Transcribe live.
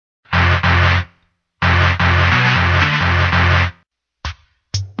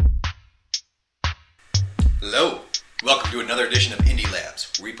Hello, welcome to another edition of Indy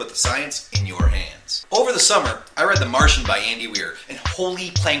Labs, where we put the science in your hands. Over the summer, I read The Martian by Andy Weir, and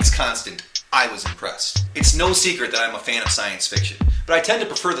holy Planck's constant, I was impressed. It's no secret that I'm a fan of science fiction, but I tend to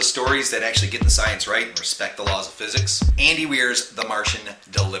prefer the stories that actually get the science right and respect the laws of physics. Andy Weir's The Martian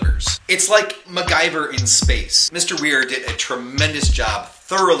delivers. It's like MacGyver in space. Mr. Weir did a tremendous job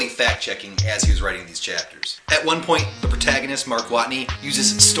thoroughly fact-checking as he was writing these chapters. At one point, the protagonist, Mark Watney,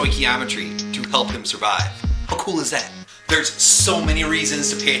 uses stoichiometry to help him survive. How cool is that? There's so many reasons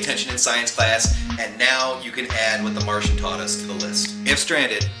to pay attention in science class, and now you can add what the Martian taught us to the list. If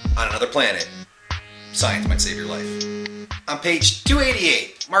stranded on another planet, science might save your life. On page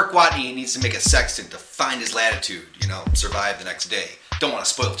 288, Mark Watney needs to make a sextant to find his latitude, survive the next day. Don't want to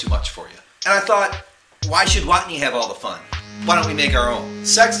spoil too much for you. And I thought, why should Watney have all the fun? Why don't we make our own?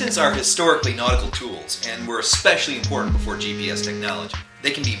 Sextants are historically nautical tools, and were especially important before GPS technology. They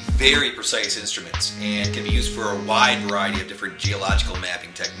can be very precise instruments and can be used for a wide variety of different geological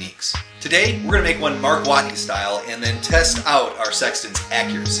mapping techniques. Today, we're going to make one Mark Watney style and then test out our sextant's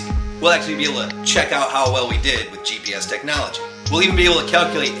accuracy. We'll actually be able to check out how well we did with GPS technology. We'll even be able to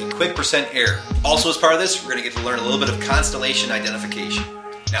calculate a quick percent error. Also, as part of this, we're going to get to learn a little bit of Constellation Identification.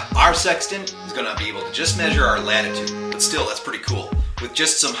 Now, our sextant is going to be able to just measure our latitude, but still, that's pretty cool. With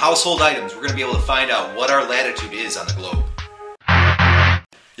just some household items, we're going to be able to find out what our latitude is on the globe.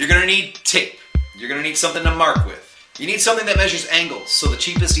 You're going to need tape. You're going to need something to mark with. You need something that measures angles, so the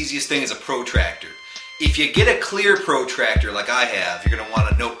cheapest, easiest thing is a protractor. If you get a clear protractor like I have, you're going to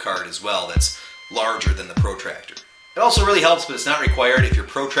want a note card as well that's larger than the protractor. It also really helps, but it's not required if your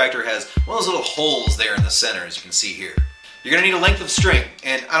protractor has one of those little holes there in the center, as you can see here. You're going to need a length of string,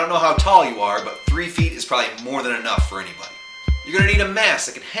 and I don't know how tall you are, but 3 feet is probably more than enough for anybody. You're going to need a mast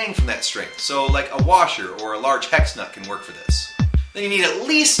that can hang from that string, so like a washer or a large hex nut can work for this. Then you need at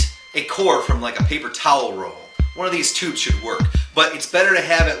least a cord from like a paper towel roll. One of these tubes should work, but it's better to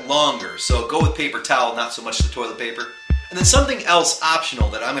have it longer, so go with paper towel, not so much the toilet paper. And then something else optional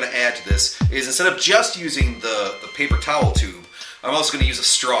that I'm going to add to this is instead of just using the paper towel tube, I'm also going to use a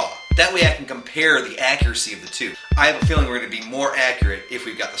straw. That way I can compare the accuracy of the two. I have a feeling we're going to be more accurate if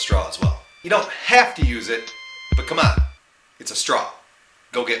we've got the straw as well. You don't have to use it, but come on, it's a straw.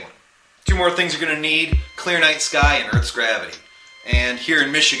 Go get one. 2 more things you're going to need: clear night sky and Earth's gravity. And here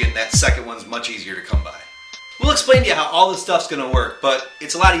in Michigan, that second one's much easier to come by. We'll explain to you how all this stuff's going to work, but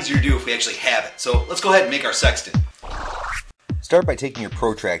it's a lot easier to do if we actually have it. So let's go ahead and make our sextant. Start by taking your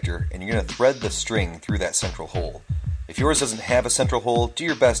protractor, and you're going to thread the string through that central hole. If yours doesn't have a central hole, do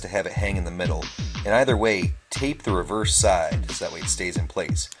your best to have it hang in the middle. And either way, tape the reverse side so that way it stays in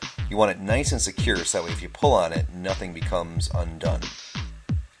place. You want it nice and secure so that way if you pull on it, nothing becomes undone.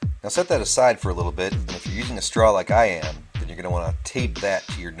 Now set that aside for a little bit, and if you're using a straw like I am, then you're going to want to tape that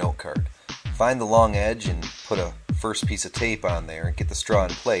to your note card. Find the long edge and put a first piece of tape on there and get the straw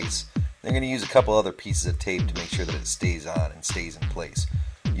in place. Then you're going to use a couple other pieces of tape to make sure that it stays on and stays in place.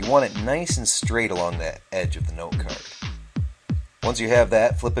 You want it nice and straight along that edge of the note card. Once you have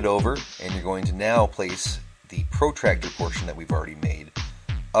that, flip it over, and you're going to now place the protractor portion that we've already made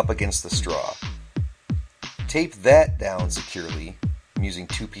up against the straw. Tape that down securely. I'm using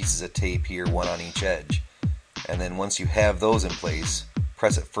 2 pieces of tape here, one on each edge. And then once you have those in place,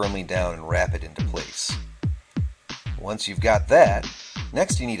 press it firmly down and wrap it into place. Once you've got that,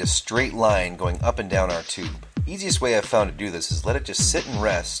 next you need a straight line going up and down our tube. Easiest way I've found to do this is let it just sit and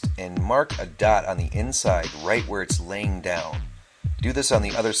rest and mark a dot on the inside right where it's laying down. Do this on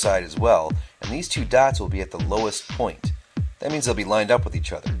the other side as well, and these 2 dots will be at the lowest point. That means they'll be lined up with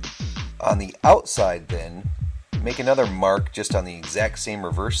each other. On the outside then, make another mark just on the exact same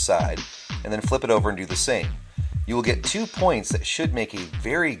reverse side, and then flip it over and do the same. You will get 2 points that should make a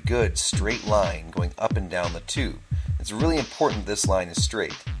very good straight line going up and down the tube. It's really important this line is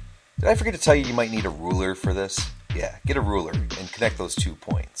straight. Did I forget to tell you you might need a ruler for this? Yeah, get a ruler and connect those 2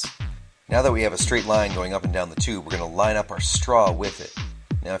 points. Now that we have a straight line going up and down the tube, we're going to line up our straw with it.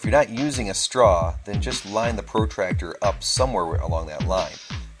 Now if you're not using a straw, then just line the protractor up somewhere along that line.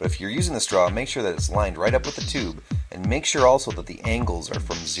 But if you're using the straw, make sure that it's lined right up with the tube, and make sure also that the angles are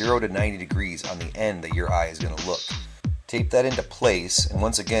from 0 to 90 degrees on the end that your eye is going to look. Tape that into place, and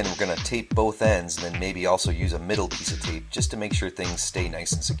once again we're going to tape both ends and then maybe also use a middle piece of tape just to make sure things stay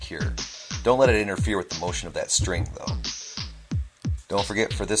nice and secure. Don't let it interfere with the motion of that string though. Don't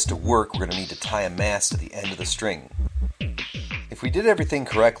forget, for this to work, we're going to need to tie a mast to the end of the string. If we did everything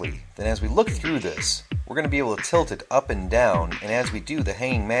correctly, then as we look through this, we're going to be able to tilt it up and down, and as we do, the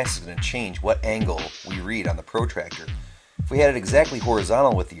hanging mast is going to change what angle we read on the protractor. If we had it exactly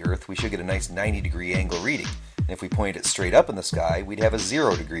horizontal with the Earth, we should get a nice 90-degree angle reading. And if we pointed it straight up in the sky, we'd have a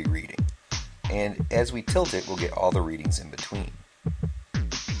 0-degree reading. and as we tilt it, we'll get all the readings in between.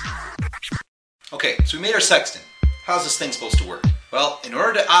 Okay, so we made our sextant. How's this thing supposed to work? Well, in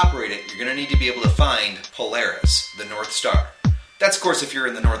order to operate it, you're going to need to be able to find Polaris, the North Star. That's, of course, if you're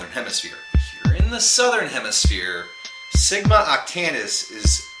in the Northern Hemisphere. If you're in the Southern Hemisphere, Sigma Octantis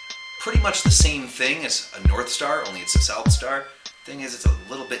is pretty much the same thing as a North Star, only it's a South Star. Thing is, it's a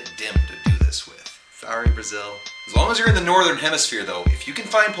little bit dim to do this with. Sorry, Brazil. As long as you're in the Northern Hemisphere, though, if you can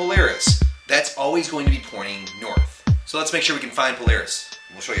find Polaris, that's always going to be pointing north. So let's make sure we can find Polaris.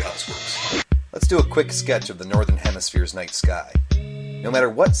 We'll show you how this works. Let's do a quick sketch of the Northern Hemisphere's night sky. No matter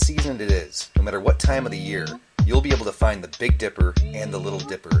what season it is, no matter what time of the year, you'll be able to find the Big Dipper and the Little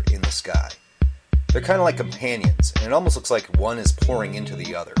Dipper in the sky. They're kind of like companions, and it almost looks like one is pouring into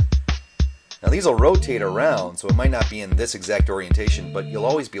the other. Now these will rotate around, so it might not be in this exact orientation, but you'll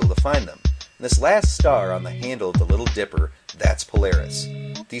always be able to find them. And this last star on the handle of the Little Dipper, that's Polaris.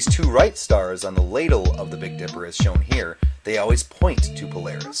 These two right stars on the ladle of the Big Dipper, as shown here, they always point to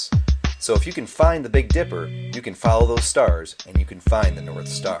Polaris. So if you can find the Big Dipper, you can follow those stars, and you can find the North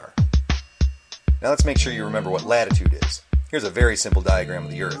Star. Now let's make sure you remember what latitude is. Here's a very simple diagram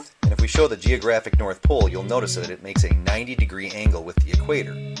of the Earth, and if we show the geographic North Pole, you'll notice that it makes a 90-degree angle with the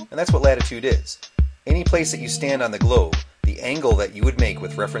equator, and that's what latitude is. Any place that you stand on the globe, the angle that you would make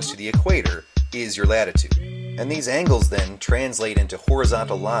with reference to the equator is your latitude. And these angles then translate into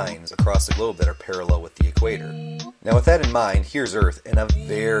horizontal lines across the globe that are parallel with the equator. Now with that in mind, here's Earth, and a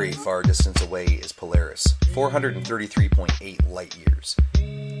very far distance away is Polaris, 433.8 light years.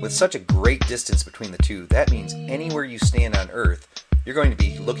 With such a great distance between the two, that means anywhere you stand on Earth, you're going to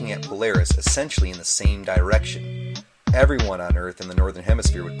be looking at Polaris essentially in the same direction. Everyone on Earth in the Northern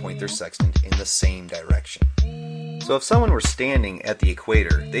Hemisphere would point their sextant in the same direction. So if someone were standing at the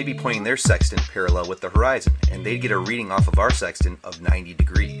equator, they'd be pointing their sextant parallel with the horizon, and they'd get a reading off of our sextant of 90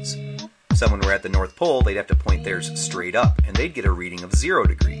 degrees. If someone were at the North Pole, they'd have to point theirs straight up, and they'd get a reading of 0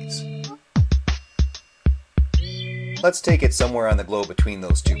 degrees. Let's take it somewhere on the globe between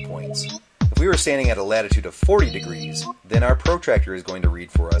those 2 points. If we were standing at a latitude of 40 degrees, then our protractor is going to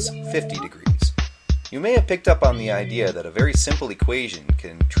read for us 50 degrees. You may have picked up on the idea that a very simple equation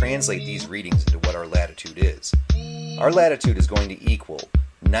can translate these readings into what our latitude is. Our latitude is going to equal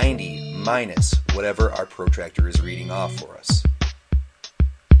 90 minus whatever our protractor is reading off for us.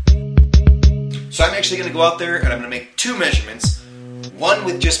 So I'm actually going to go out there and I'm going to make 2 measurements, one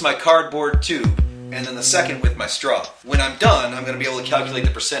with just my cardboard tube, and then the second with my straw. When I'm done, I'm going to be able to calculate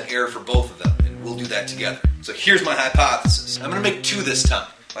the percent error for both of them, and we'll do that together. So here's my hypothesis. I'm going to make 2 this time.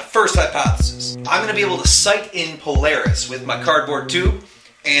 My first hypothesis. I'm going to be able to sight in Polaris with my cardboard tube,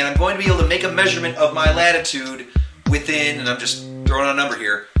 and I'm going to be able to make a measurement of my latitude within, and I'm just throwing a number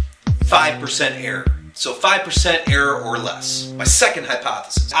here, 5% error. So 5% error or less. My second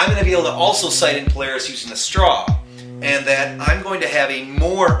hypothesis. I'm going to be able to also sight in Polaris using a straw, and that I'm going to have a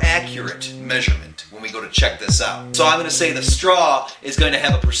more accurate measurement when we go to check this out. So I'm going to say the straw is going to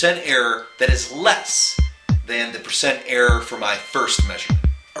have a percent error that is less than the percent error for my first measurement.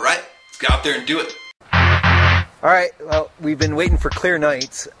 Alright, let's get out there and do it. Alright, well, we've been waiting for clear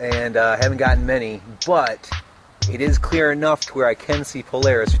nights and haven't gotten many, but it is clear enough to where I can see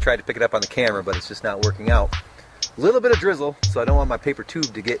Polaris. We tried to pick it up on the camera, but it's just not working out. A little bit of drizzle, so I don't want my paper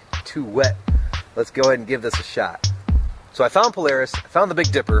tube to get too wet. Let's go ahead and give this a shot. So I found Polaris, I found the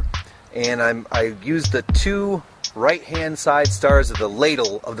Big Dipper, and I used the 2 right-hand side stars of the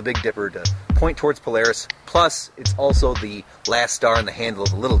ladle of the Big Dipper to point towards Polaris, plus it's also the last star on the handle of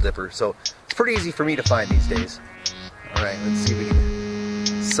the Little Dipper, so it's pretty easy for me to find these days. Alright, let's see if we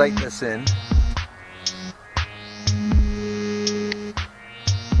can sight this in.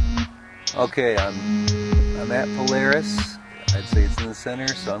 Okay, I'm at Polaris. I'd say it's in the center,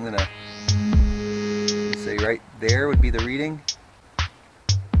 so I'm gonna say right there would be the reading.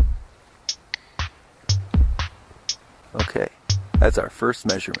 Okay, that's our first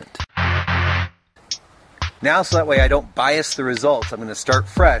measurement. Now, so that way I don't bias the results, I'm going to start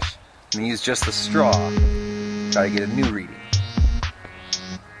fresh and use just the straw. Try to get a new reading.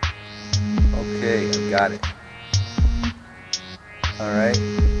 Okay, I've got it. Alright.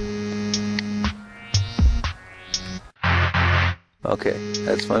 Okay,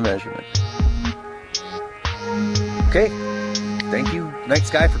 that's my measurement. Okay, thank you, night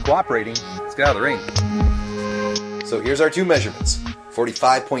sky, for cooperating. Let's get out of the rain. So here's our 2 measurements.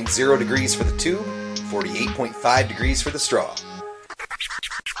 45.0 degrees for the tube, 48.5 degrees for the straw.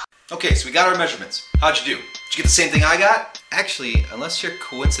 Okay, so we got our measurements. How'd you do? Did you get the same thing I got? Actually, unless you're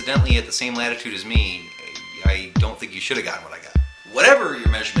coincidentally at the same latitude as me, I don't think you should have gotten what I got. Whatever your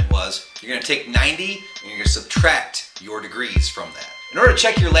measurement was, you're going to take 90 and you're going to subtract your degrees from that. In order to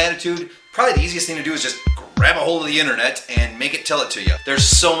check your latitude, probably the easiest thing to do is just grab a hold of the internet and make it tell it to you. There's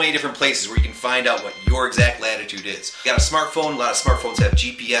so many different places where you can find out what your exact latitude is. You got a smartphone, a lot of smartphones have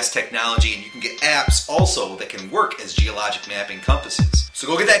GPS technology, and you can get apps also that can work as geologic mapping compasses. So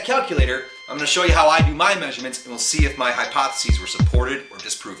go get that calculator. I'm going to show you how I do my measurements, and we'll see if my hypotheses were supported or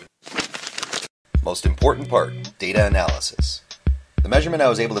disproven. Most important part, data analysis. The measurement I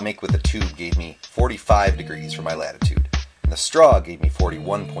was able to make with the tube gave me 45 degrees for my latitude, and the straw gave me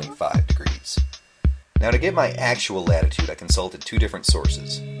 41.5 degrees. Now to get my actual latitude, I consulted two different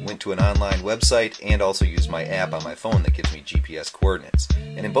sources. Went to an online website and also used my app on my phone that gives me GPS coordinates.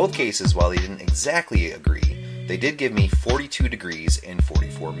 And in both cases, while they didn't exactly agree, they did give me 42 degrees and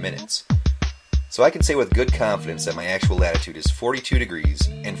 44 minutes. So I can say with good confidence that my actual latitude is 42 degrees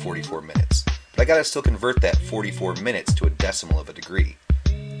and 44 minutes. But I gotta still convert that 44 minutes to a decimal of a degree.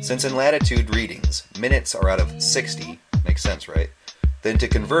 Since in latitude readings, minutes are out of 60, makes sense, right? Then to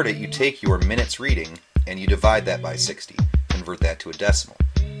convert it, you take your minutes reading and you divide that by 60, convert that to a decimal.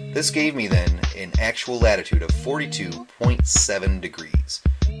 This gave me then an actual latitude of 42.7 degrees.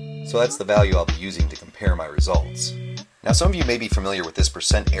 So that's the value I'll be using to compare my results. Now some of you may be familiar with this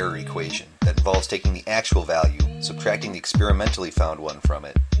percent error equation that involves taking the actual value, subtracting the experimentally found one from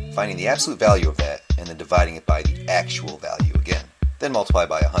it, finding the absolute value of that, and then dividing it by the actual value again, then multiply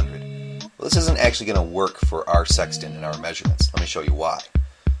by 100. Well, this isn't actually going to work for our sextant and our measurements. Let me show you why.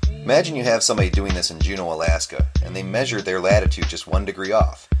 Imagine you have somebody doing this in Juneau, Alaska, and they measure their latitude just 1 degree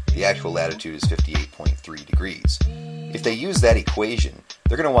off. The actual latitude is 58.3 degrees. If they use that equation,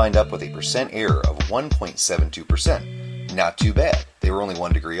 they're going to wind up with a percent error of 1.72%. Not too bad. They were only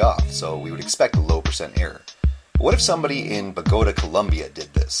 1 degree off, so we would expect a low percent error. But what if somebody in Bogota, Colombia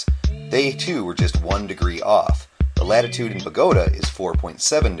did this? They too were just 1 degree off. The latitude in Bogota is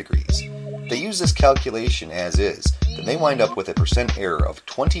 4.7 degrees. If they use this calculation as is, then they wind up with a percent error of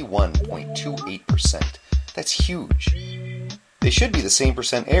 21.28%. That's huge. They should be the same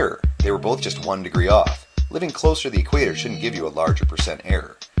percent error. They were both just 1 degree off. Living closer to the equator shouldn't give you a larger percent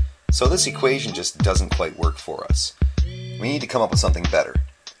error. So this equation just doesn't quite work for us. We need to come up with something better.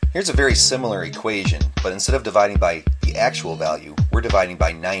 Here's a very similar equation, but instead of dividing by the actual value, we're dividing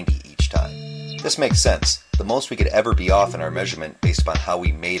by 90 each time. This makes sense. The most we could ever be off in our measurement based upon how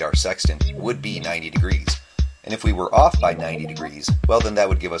we made our sextant would be 90 degrees. And if we were off by 90 degrees, well then that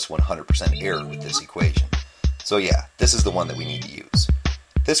would give us 100% error with this equation. So yeah, this is the one that we need to use.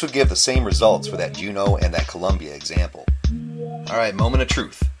 This would give the same results for that Juneau and that Columbia example. Alright, moment of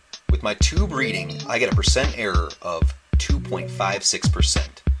truth. With my tube reading, I get a percent error of 2.56%.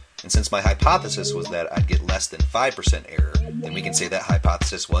 And since my hypothesis was that I'd get less than 5% error, then we can say that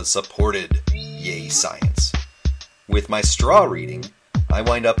hypothesis was supported. Yay, science. With my straw reading, I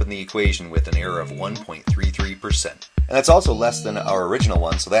wind up in the equation with an error of 1.33%. And that's also less than our original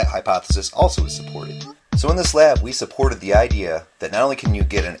one, so that hypothesis also is supported. So in this lab, we supported the idea that not only can you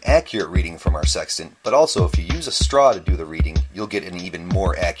get an accurate reading from our sextant, but also if you use a straw to do the reading, you'll get an even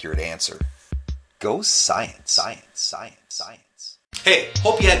more accurate answer. Go science, science, science, science. Hey,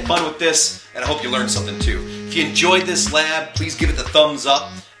 hope you had fun with this, and I hope you learned something too. If you enjoyed this lab, please give it the thumbs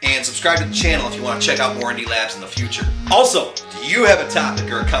up, and subscribe to the channel if you want to check out more Indy Labs in the future. Also, do you have a topic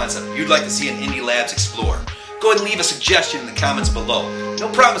or a concept you'd like to see an Indy Labs explore? Go ahead and leave a suggestion in the comments below. No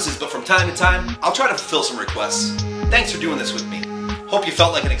promises, but from time to time, I'll try to fulfill some requests. Thanks for doing this with me. Hope you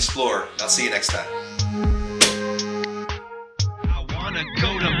felt like an explorer. I'll see you next time. I wanna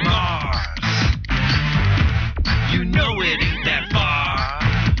go to Mars. You know it ain't that far.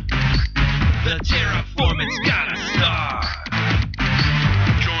 The terraforming's gotta start.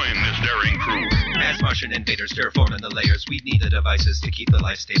 Join this daring crew. As Martian invaders terraforming the layers, we need the devices to keep the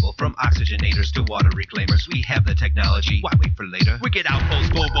life stable. From oxygenators to water reclaimers, we have the technology. Why wait for later? Wicked outposts,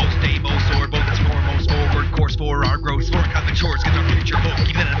 Bobo, stable, sword, both that's foremost forward. Course for our growth, work out the chores, get our future hope.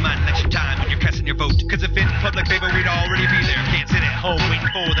 Keep that in mind next time when you're casting your vote. Cause if in public favor, we'd already be there. Can't sit at home waiting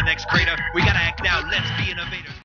for the next crater. We gotta act now, let's be innovators.